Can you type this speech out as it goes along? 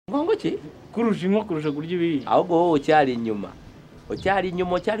Ngoki kurusha inko kurusha kurya ibindi ahubwo wowe cyari inyuma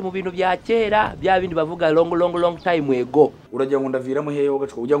cyari mu bintu bya kera bya bindi bavuga long time ago. Uragira ngo ndaviramo hehe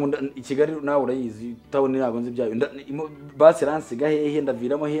ugacuka ujya ngo ikigali nawe urayizi utabone nabo nzi byayo basi ransiga hehe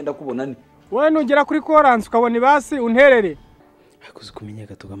ndaviramo hehe ndakubona ni wowe nugera kuri Korance ukabona ibasi unterere akoze kumenya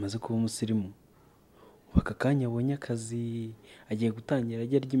gato gamaze kuba umusirimu waka kanya abonye akazi agiye gutangira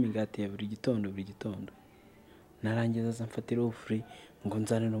ajya ry'imigati ya buri gitondo narangiza azamfatira ofuri ngo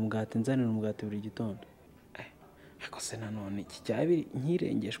nzanira umugati buri gitondo akose nanone iki cyabiri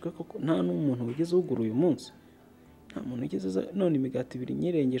nkirengeshwe koko nta n'umuntu wigeze ugura uyu munsi nta muntu wigeze none imigati ibiri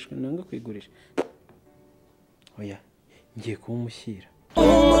nkirengeshwe nanga kwigurisha oya ngiye kumushyira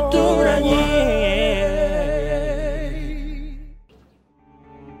umuturanyi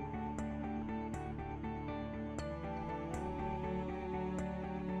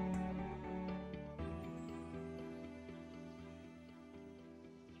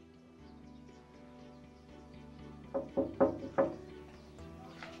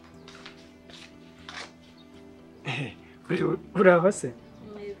urava se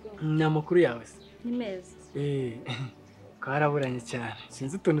ni amakuru yawe se ni meza karaburanye cyane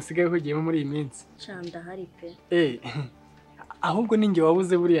sinzi utuntu usigaye uhugiyemo muri iyi minsi canda hari pe ahubwo ninjye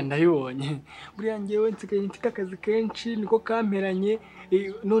wabuze buriya ndabibonye buriya ngewe nsigaye mfite akazi kenshi niko kamperanye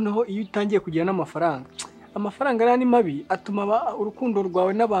noneho iyo utangiye kugira amafaranga ari mabi atuma urukundo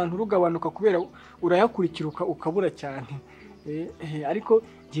rwawe n'abantu rugabanuka kubera urayakurikira ukabura cyane ariko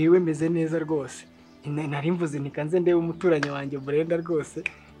ngewe meze neza rwose nari mvuze nikanze ndebe umuturanyi wanjye Brenda rwose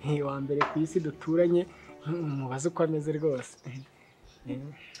wa mbere ku isi duturanye mubaze uko ameze rwose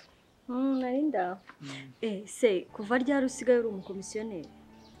narinda se kuva ryari usigaye uri umukomisiyoneri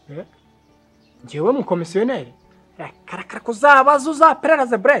ngewe umukomisiyoneri karakara kuzabaza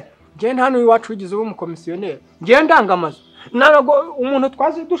uzaperereza bre ngende hano iwacu wigize uri umukomisiyoneri ngewe ndangamazu ntabwo umuntu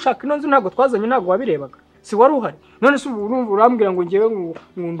twazi dushaka ino nzu ntabwo twazanye ntabwo wabirebaga si wari uhari none se urambwira ngo ngewe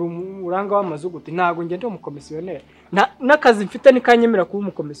nkunda uranga w'amazu gute ntabwo ngende umukomisiyoneri n'akazi mfite nikanyemera kuba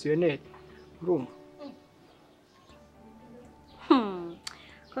umukomisiyoneri urumva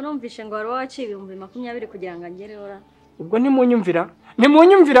ko numvishe ngo wari waciye 2020 kugira ngo angereho ubwo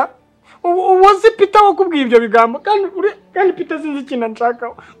nimunyumvira uwozi Peter wakubwiye ibyo bigambo kandi Peter sinzi ikintu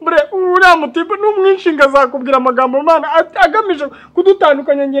nshaka uriya mutipe n'umwinshinga azakubwira amagambo mana agamije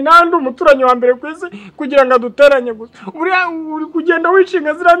kudutandukanya nge nandi umuturanyi wa mbere ku isi kugira ngo aduteranye gusa uri kugenda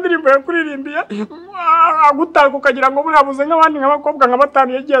wishinga ziriya ndirimbo yakuririmbiye agutaka ukagira ngo burabuze nk'abandi nk'abakobwa nka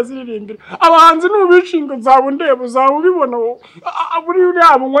batanu yagiye aziririmbira abahanzi n'ubishinga uzaba undeba uzaba ubibona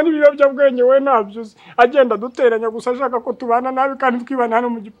uriya bunywa n'ibiyobyabwenge we ntabyuzi agenda duteranya gusa ashaka ko tubana nabi kandi twibana hano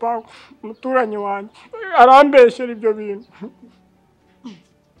mu gipangu umuturanyi wanjye arambeshyera ibyo bintu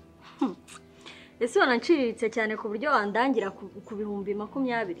ese wananciriritse cyane ku buryo wandangira ku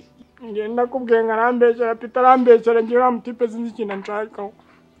 2020 ngenda kubwiye ngo arambeshyera Peter arambeshyera ngiye uriya mutipe sinzi ikintu nshaka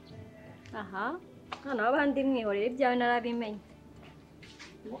aha none abandi mwihorera ibyawe narabimenye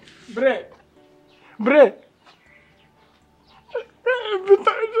bre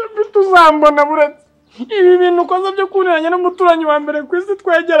bituzambona buretse ibi bintu ukoze byo kuniranya n'umuturanyi wa mbere ku isi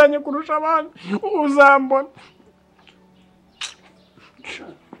twegeranye kurusha abandi uzambona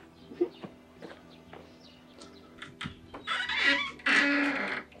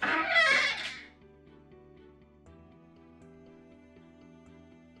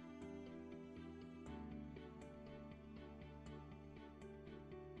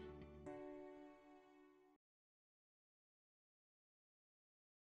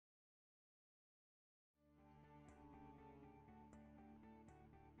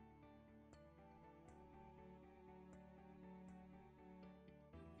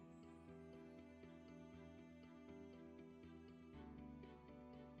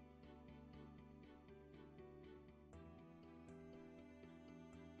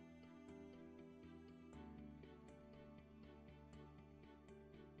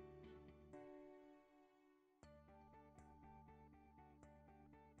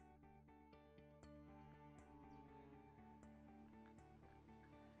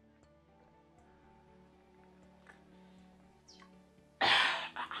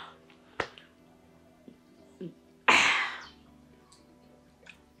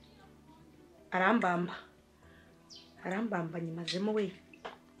arambamba nyimazemo we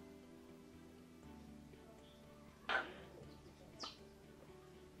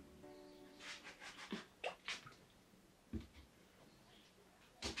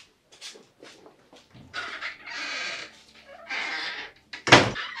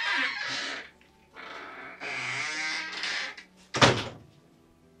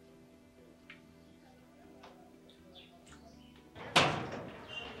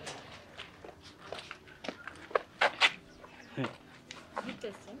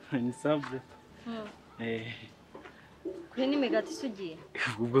Bitese? Ni sabre. Kuri n'imigati isugiye.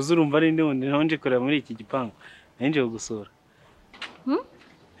 Ubwo zurumva ari ndi wundi naho nje kureba muri iki gipangu. Nje gusura.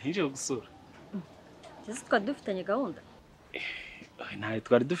 Nje gusura. Ese twari dufitanye gahunda? Ntayo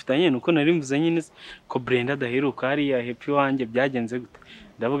twari dufitanye nuko nari mvuze nyine ko Brenda adaheruka hariya hepfo wanjye byagenze gute.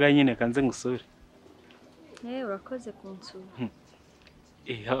 Ndavuga nyine kanze ngusure. Urakoze kunsura.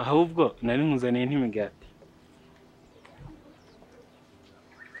 Ahubwo nari nkuzaniye n'imigati.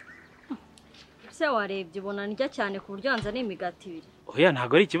 Se warebye ubona ndya cyane ku buryo wanzaniye imigati ibiri. Oya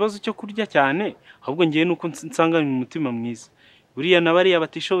ntago ari ikibazo cyo kurya cyane, ahubwo ngiye nuko nsanga mu mutima mwiza. Buriya nabariya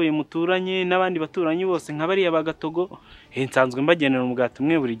batishoboye muturanye n'abandi baturanyi bose nkabariya bagatogo, nsanzwe mbagenera umugati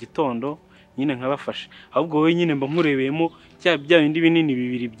umwe buri gitondo, nyine nkabafasha. Ahubwo wowe nyine mba nkurebeyemo bya bindi binini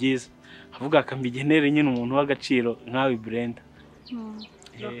bibiri byiza. Avuga akambigenere nyine umuntu w'agaciro nkawe Brenda.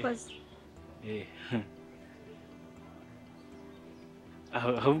 Urakoze.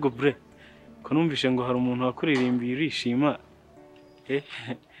 Ahubwo bre ko numvishe ngo hari umuntu wakuririmbiye urishima.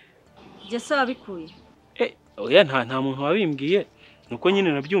 Jese wabikuye? Oya nta muntu wabimbwiye. Nuko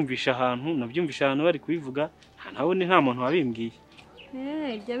nyine nabyumvisha ahantu bari kubivuga, nta muntu wabimbwiye.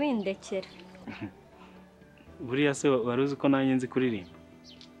 Ibyo bindekera. Buriya se wari uzi ko nanjye nzi kuririmba?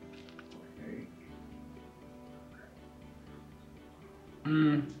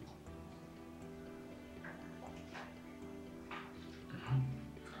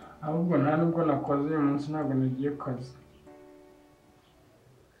 ahubwo nta nubwo nakoze uyu munsi ntabwo nagiye kazi.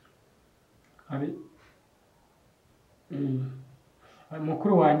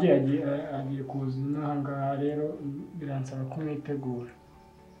 Mukuru wanjye agiye kuza inaha ngaha rero biransaba kumwitegura.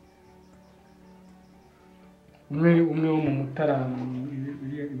 Umwe wo mu Mutara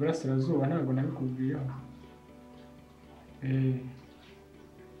iburasirazuba ntabwo nabikubwiyeho.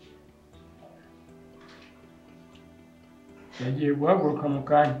 Yagiye guhaguruka mu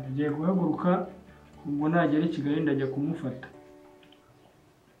kanya. Yagiye guhaguruka ubwo nagera i Kigali ndajya kumufata.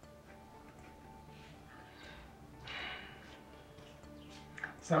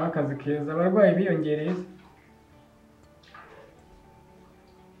 Sawa akazi keza. Abarwayi biyongereye.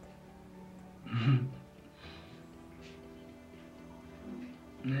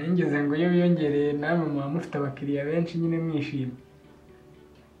 Nengeze ngo iyo biyongereye namwe muba mufite abakiriya benshi nyine mwishimye.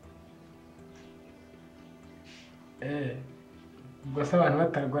 Ubwo se abantu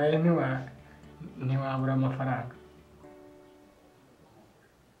batarwaye ntiwabura amafaranga.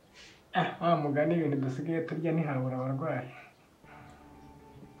 Wa mugani ibintu dusigaye turya ntihabura abarwayi.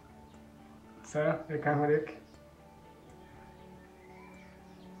 Reka nkureke.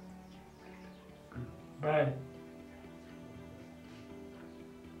 Bye.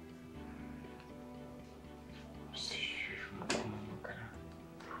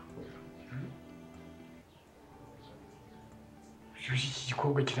 Iki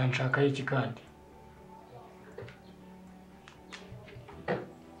gikobwa kiranshakaho iki kandi?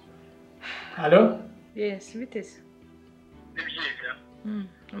 Halo? Yes, bitese.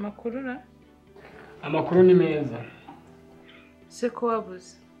 Amakuru na? Amakuru ni meza. Se ko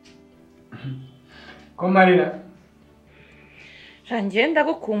wabuze? Ko marira? Rangiye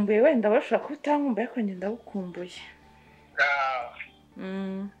ndagukumbuye wenda bashaka kutankumbuye ariko njye ndagukumbuye.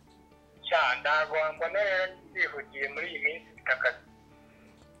 Ntabwo mbona rero ndihugiye muri iyi minsi bitakaze.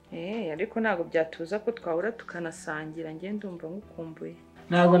 Ariko ntabwo byatuza ko twahura tukanasangira njye ndumva ngukumbuye.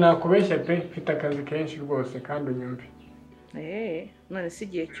 Ntabwo nakubeshya pe, mfite akazi kenshi rwose kandi unyumve. None si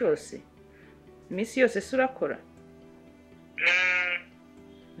igihe cyose. Iminsi yose se urakora?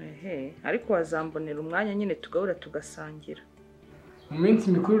 Ariko wazambonera umwanya nyine tugahura tugasangira. Mu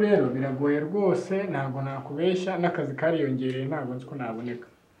minsi mikuru rero biragoye rwose, ntabwo nakubeshya, n'akazi kariyongereye ntabwo nzi ko naboneka.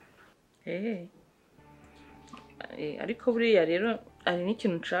 Ariko buriya rero hari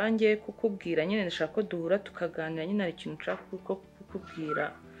n'ikintu ncange kukubwira nyine ndashaka ko duhura tukaganira nyine hari ikintu nshaka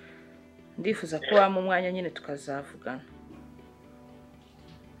kukubwira. Ndifuza ko wampa umwanya nyine tukazavugana.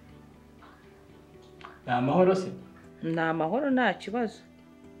 Ni amahoro se? Ni amahoro nta kibazo.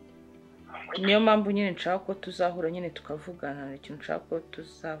 Niyo mpamvu nyine nshaka ko tuzahura nyine tukavugana, hari ikintu nshaka ko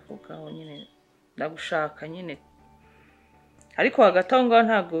tuzavugaho nyine ndagushaka nyine. Ariko hagati aho ngaho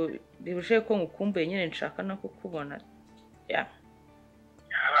ntabwo bibujije ko ngukumbuye nyine nshaka no kukubona.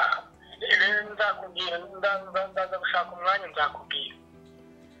 Nzakubwira, ndaza gushaka umwanya nzakubwira.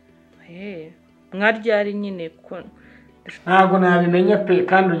 Mwaryari nyine ko ntabwo nabimenya pe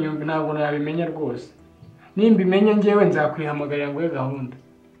kandi unyumve ntabwo nabimenya rwose. Nimbimenya njyewe nzakwihamagarira ngo gahunda.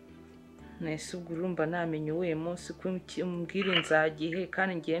 Nese ubwo urumva namenye uwuye munsi ko umbwira inzagihe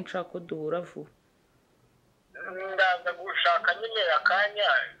kandi ngiye nshaka ko duhura vuba. Ndaza gushaka nyine akanya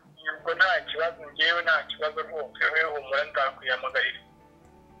ubwo nta kibazo njyewe nta kibazo rwose wewe humura nzakwihamagarira.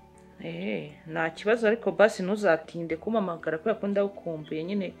 nta kibazo ariko basi ntuzatinde kumamagara kubera ko ndagukumbuye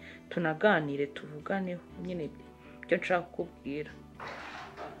nyine tunaganire tuvuganeho nyine ibyo nshaka kukubwira.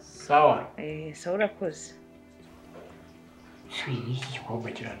 Sawa. Sawa urakoze. Iki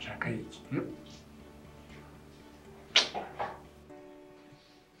gikobwa kiranshaka iki?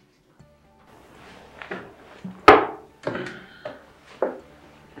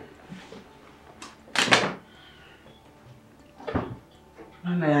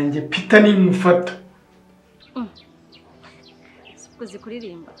 Mana yanjye Peter nimufata. Sikuzi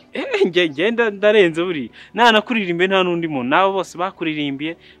kuririmba. Ngenda ndarenze buri. Nakuririmbe nta nundi muntu. Nabo bose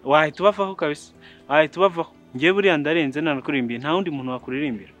bakuririmbiye wahita ubafaho kabisa. Wahita ubafaho. Ngiye buri ndarenze nakuririmbiye nta wundi muntu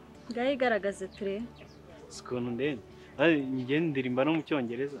wakuririmbira. Ngaye garagaze ture. Sikono ndende. Ngiye ndirimba no mu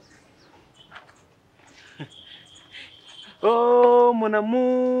cyongereza. Oh mon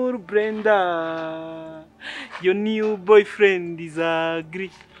amour Brenda, your new boyfriend is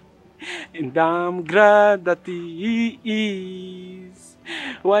ugly, and I'm glad that he is.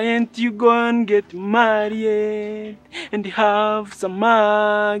 Why ain't you go and get married and have some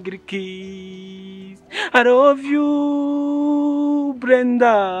ugly kids? I love you,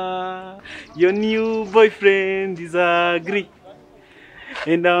 Brenda, your new boyfriend is ugly,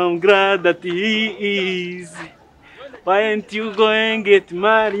 and I'm glad that he is. Why ain't you go and get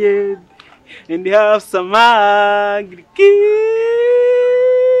married and have some ugly kids?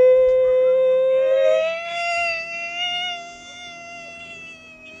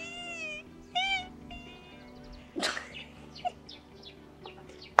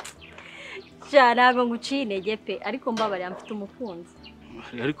 Ntabwo nguciye intege pe ariko mbabare mfite umukunzi.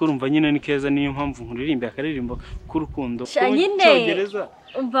 Ariko urumva nyine ni keza niyo mpamvu nkuririmba akaririmbo k'urukundo cyongereza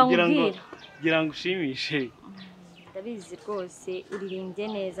umva ngira ngo ushimishe. Ndabizi rwose uririmbye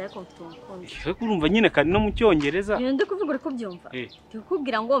neza ariko mfite umukunzi. Ariko urumva nyine kandi no mu cyongereza. Ndi kuvuga uri kubyumva.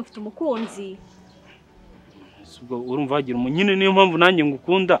 Ndikubwira ngo mfite umukunzi. Subwo urumva wagira nyine niyo mpamvu nanjye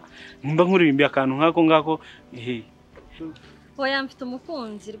ngukunda nimba nkuririmbiye akantu nkako ngako. Oya mfite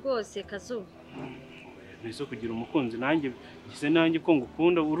umukunzi rwose Kazuba. Nizo kugira umukunzi nanjye gise nanjye ko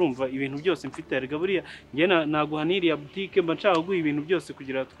ngukunda urumva ibintu byose mfite erega buriya ngiye naguhaniriye boutique mba nshaka guha ibintu byose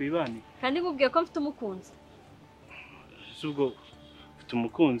kugira twibane. Kandi nkubwiye ko mfite umukunzi. Subwo mfite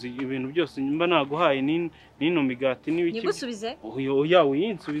umukunzi ibintu byose mba naguhaye nino migati n'ibiki. Nigusubize? Oya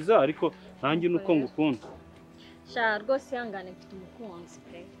uyinsubiza ariko nanjye nuko ngukunda. Sha rwose yangane mfite umukunzi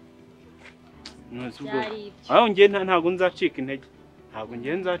pe. Aho ngiye ntago nzacika intege. Ntabwo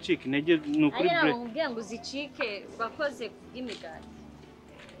ngiye nzacika intege nukuri bre. Aya nkubwiye ngo uzicike bakoze kubw'imigati.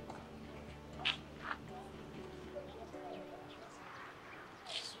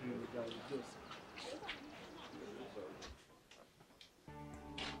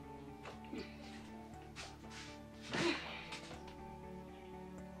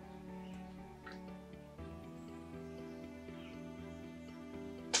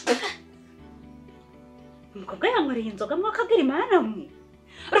 Mukobwa yankoreye inzoga mwakagira imana mwe.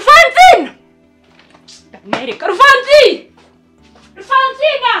 Rufonsina! Amerika Rufonsina!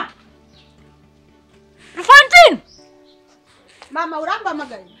 Rufonsina! Mama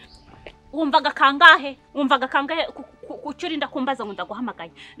urambamagaye. Wumvaga kangahe kucurinda kumbaza ngo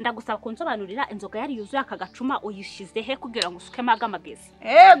ndaguhamagaye. Ndagusaba kunsobanurira inzoga yari yuzuye akagacuma uyishize he kugira ngo usuke Ageze.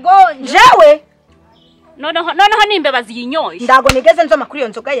 Ego njewe. Noneho nimbe baziyinyoye. Ndago nigeze nzoma kuri iyo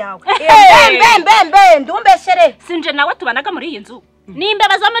nzoga yawe. Ndumbeshere. Sinje nawe tubanaga muri iyi nzu. Nimbe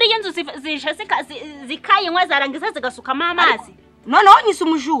baza muri iyi nzu zije zikayinywa zarangiza zigasukamo amazi. Noneho nyise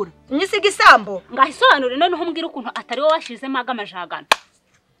umujura. Nyise igisambo. Ngahisobanure noneho mbwira ukuntu atari wowe washizemo amajagano.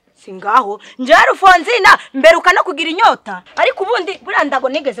 Singaho nje Rufonsina mberuka no kugira inyota ariko ubundi buriya ndago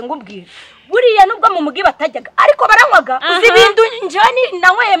nigeze ngumbwira buriya nubwo mu mugi batajyaga ariko baranywaga uzi ibintu njani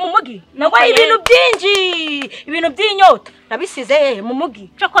nawe mu mugi nawe ibintu by'inyota nabisize mu mugi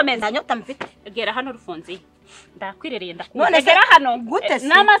cyo komeza nyota mfite egera hano Rufonsina ndakwirereye egera hano gute se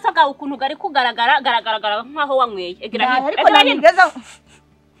namasaga ukuntu gari kugaragara nkaho wanyweye egera hino ariko nigeze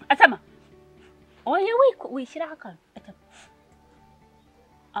atama oya wishyiraho akantu atama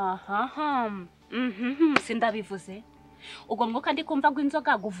sindabivuze ubwo mwuka ndi kumva ngo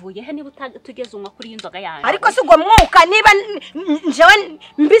inzoga guvuye he niba tugeze unywa kuri inzoga yanjye ariko si ubwo mwuka niba njewe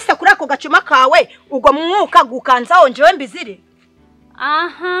mbise kuri ako gacuma kawe ubwo mwuka gukanzaho njewe mbizire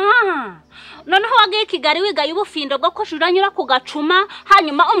noneho wagiye Kigali wigaye ubufindo bwo ko shuranyura ku gacuma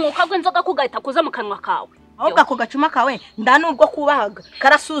hanyuma umwuka gw'inzoga kugahita kuza mu kanwa kawe ahubwo ako gacuma kawe ndanubwo kubahaga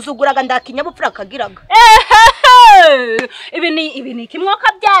karasuzuguraga ndakinyabupfura kagiraga ibi ni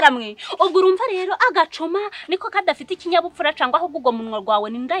kimwoka byaramwe ubwo urumva rero agacoma niko kadafite ikinyabupfura cyangwa ahubwo ugo munwa rwawe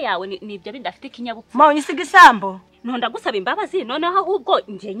n'inda yawe nibyo bidafite ikinyabupfura mawo nyisiga isambo nonda gusaba imbabazi noneho ahubwo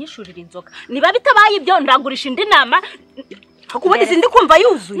ngiye nyishurira inzoga niba bitabaye ibyo ndagurisha indi nama kubundi sindi kumva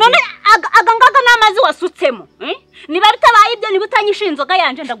yuzuye none agangaga n'amazi wasutsemo niba bitabaye ibyo niba utanyisha inzoga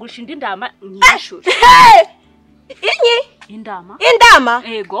yanje ndagurisha indi ndama nyishura indama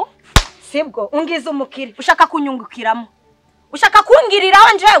yego sibwo ungize umukire ushaka kunyungukiramo ushaka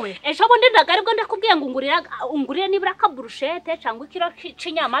kungiriraho njewe ejo bundi ndagaribwo ndakubwiye ngo ungurire nibura kaburushete cyangwa ikiro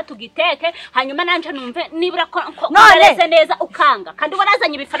c'inyama tugiteke hanyuma nanje numve nibura ko neza neza ukanga kandi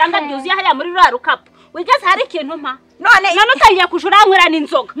warazanye ibifaranga byuzuye hariya muri rwa rukapu wigeze hari ikintu mpa none utangiye kujura nkwirana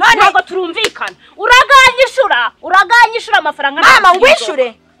inzoga ntabwo turumvikana uraganyishura amafaranga mama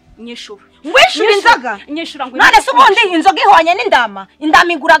ngwishure nyishura ngwishure inzoga nyishura ngo none se ubundi inzoga ihwanye n'indama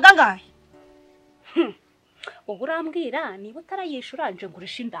iguraga ngahe urambwira niba utarayishura nje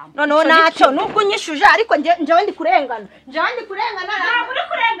ngurisha indama noneho nacyo nubwo unyishuje ariko njyewe ndi kurengana ntabwo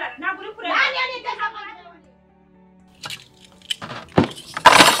uri kurengana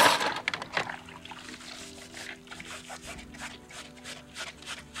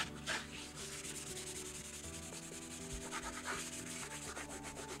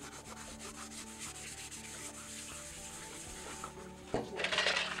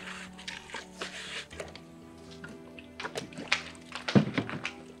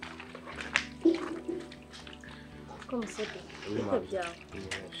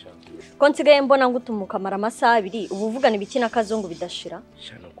ko nsigaye mbona ngo utumuka amara amasaha 2 ubu uvugana ibiki n'akazungu bidashira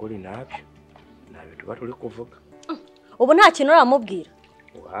shano kuri nabyo tuba turi kuvuga ubu nta kintu uramubwira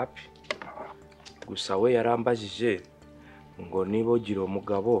wapi gusa we yarambajije ngo niba ugira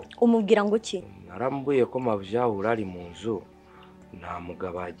umugabo umubwira ngo iki narambuye ko mavyaho urari mu nzu nta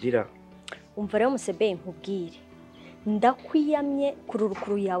mugabo agira umva rero musebe nkubwire ndakwiyamye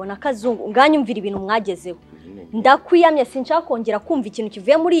kururukuru yawe nakazungu nganyumvira ibintu mwagezeho ndakwiyamye sinshaka kongera kumva ikintu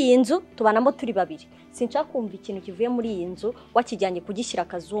kivuye muri iyi nzu tubanamo turi babiri sinshaka kumva ikintu kivuye muri iyi nzu wakijyanye kugishyira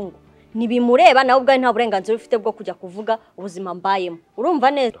kazungu nibimureba nawe ubwawe nta burenganzira ufite bwo kujya kuvuga ubuzima mbayemo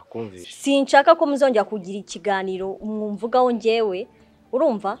urumva neza sinshaka ko muzongera kugira ikiganiro umwumvugaho ngewe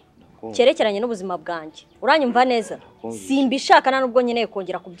urumva cyerekeranye n'ubuzima bwanjye uranyumva neza simbishaka nubwo nkeneye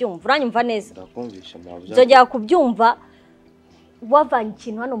kongera kubyumva uranyumva neza nzongera kubyumva wavanye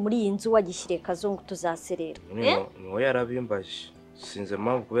ikintu hano muri iyi nzu wagishyiriye kazungu tuzaserera niwe yarabimbaje sinze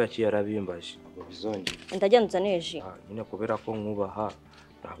mpamvu kubera ki yarabimbaje ngo bizongera ndagenda uzaneje nyine kubera ko nkubaha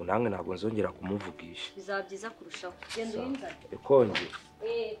ntabwo nzongera kumuvugisha bizaba byiza kurushaho genda uyinzane ikonje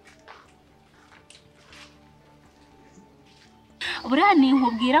buriya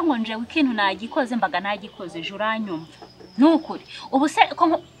nkubwira ngo nje ikintu nagikoze mbaga nagikoze ejo uranyumva nukuri ubu se ko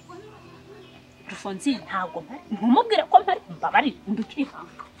Rufonsina ntabwo ntumubwire ko mpari mbabari ndukiri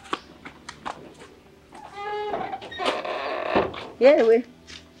hanga yewe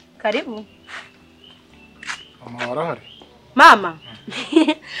karibu mama warahari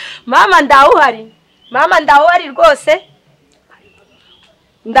mama ndawuhari rwose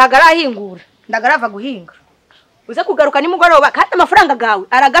ndagarahingura ndagarava guhinga uze kugaruka nimugoroba kandi amafaranga gawe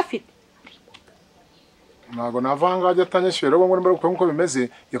aragafite ntago navanga ajya atanyishyura rero ngo mbere uko bimeze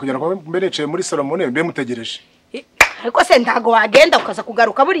yakugera ko mbereciye muri salomone mbe mutegereje ariko se ndago wagenda ukaza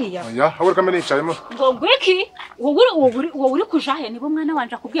kugaruka buriya oya habura kamene yicayemo ngo gwiki wowe uri kujahe nibo mwana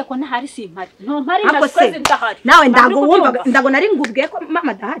wanje akubwiye ko ntahari simpari no mpari nakoze ndahari nawe ndago wumva ndago nari ngubwiye ko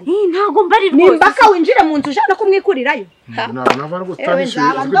mama dahari ntago mbari rwose nimbaka winjire mu nzu ujana kumwikurirayo ntago navanga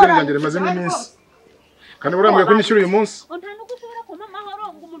gutanyishyura izwi ryangere maze n'iminsi kandi urambwiye ko nyishyura uyu munsi ntago gusubira ku mama horo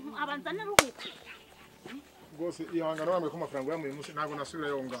ngo umuntu abanzana ruhuka rwose ihangana wambwiye ko amafaranga yamuye umunsi ntago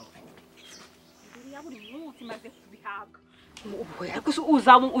nasubirayo ngaho buri munsi maze kubihaga ariko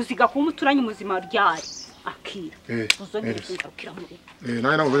uziga kuba umuturanyi muzima ryari akira uzongera kuzakira muri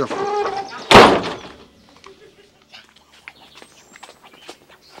nawe nabo bajya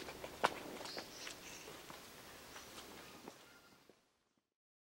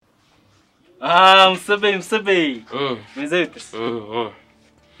Musebe mwiza bite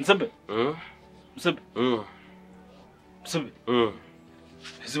Musebe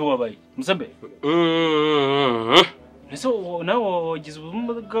ese wabaye Musebe ese nawe wagize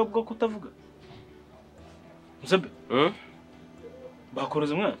ubumuga bwo kutavuga Musebe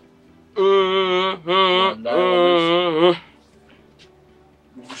bakoroza umwana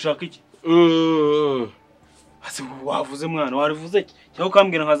ushaka iki ase wavuze mwana warivuze iki cyangwa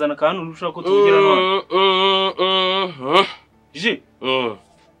ukambwira nkazana kantu ushaka ko tuvugira none je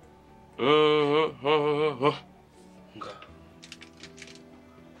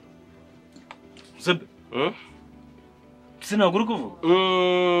Musebe sinagura kuvuga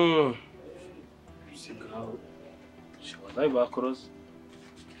singaho shobora bakoroza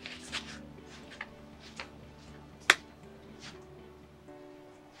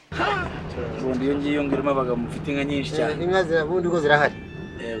Gikondo iyo ngiyo ngirimo abaga mufite inka nyinshi cyane. Inka zirabundi ko zirahari.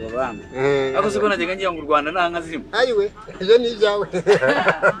 Yego bamwe. Ako siko najyaga ngiye ngo u Rwanda nta nka zirimo. Ayiwe, ibyo ni ibyawe.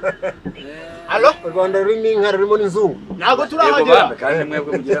 Allo? U Rwanda rurimo inka rurimo n'inzungu. Ntabwo turahagera. Kandi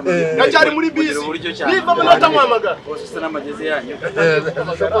mwebwe mugira Ndacyari muri bisi. Niva munota mwamaga. Bose se n'amagezi yanyu.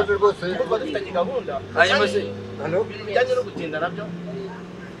 Abakozi rwose. Kuko dufitanye gahunda. Hanyuma se. Allo? Bijyanye no gutinda nabyo.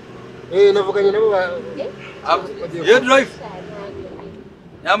 Navuganye nabo Yo drive.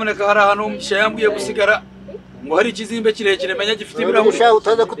 Nyamuneka hari ahantu umugisha yambwiye gusigara ngo hari ikizimbe kirekire menya gifite ibirahure. Ushaka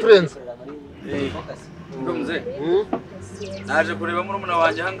utaza kuturenza. Ndumze. Naje kureba murumuna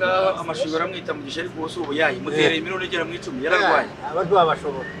wanjye hangaha amashingo aramwita mugisha ariko wose ubu yayi mutereye imirone igera mu 10 yararwaye. Abantu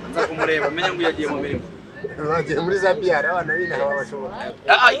babashobora. Nza kumureba menya ngo yagiye mu mirimo. Bagiye muri Zambia abana b'inaha babashobora.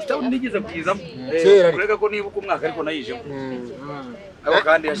 Itabu nigeze kuyizamo. Kera kureka ko nibuka umwaka ariko nayijemo. Abo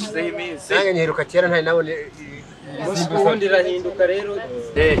kandi yashizeho iminsi. Nange nyiruka kera ntari nabone ubundi irahinduka rero.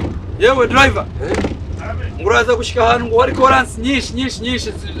 Yewe driver. Nguraza gushika ahantu ngo hari koransi nyinshi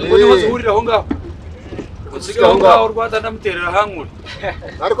ngo niho zihurira aho ngaho. Usiga aho ngaho Rwanda ndamuterera hankuri.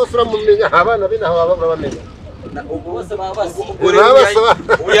 Ariko sura mumenya abana b'inaha baba bamenya. Ubwo bose babasa.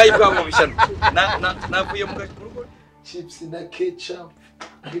 Ubu yayibwa mu bishano. Navuye mu rugo chips na ketchup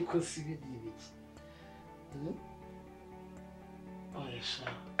ariko si ibiki. Oyesha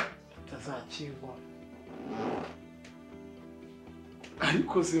utazakingwa.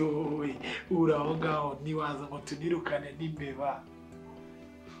 Ariko se wowe uraho ngaho niwaza ngo tunirukane n'imbeba.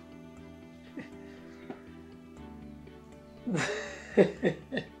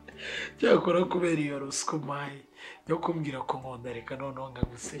 Cyakora kubera iyo ruswa mayi yo kumbwira ko nkunda reka noneho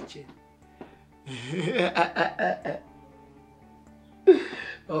ngaguseke.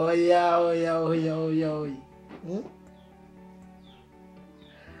 Oya.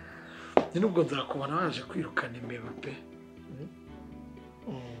 Nubwo nzakubona waje kwirukana imbeba pe.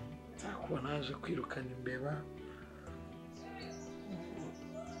 Nzakubona waje kwirukana imbeba.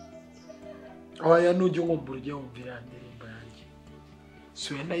 Oya nujya nkumbura ujya wumvira indirimbo yanjye.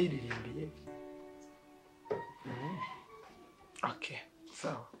 Siwe nayiririmbiye. Okay,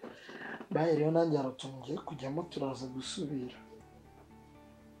 sawa. Baye rero nanjye aratungiye kujyamo turaza gusubira.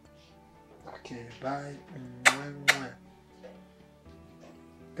 Okay, bye.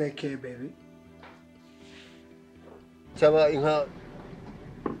 Take care, baby. Cyaba inka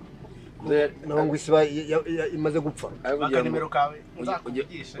naho isiba imaze gupfa. Akanimero kawe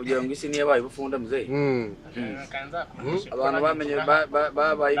kugira ngo isi niyo yabaye bufunda muzehe. Abantu bamenye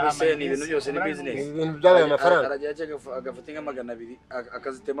babaye ibiseni ibintu byose ni business. Ibintu byabaye amafaranga. Arajya agafata inka 200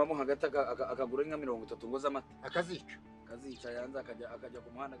 akazitemamo hagati akagura inka 30 ngo z'amata. Akazica yanza akajya ku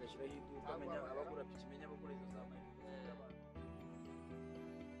muhanda agashyiraho iduka amenya abagura pikimenya abagura izo zamaye.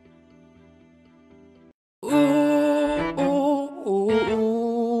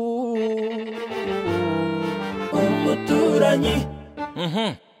 Umuturanyi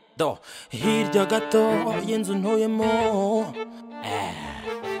do hirya gato y'inzu ntuyemo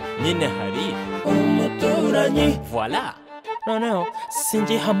nyine hari umuturanyi voilà noneho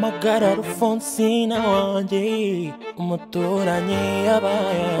singihamagara Rufonsina wanjye umuturanyi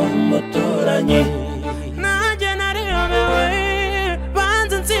yabaye umuturanyi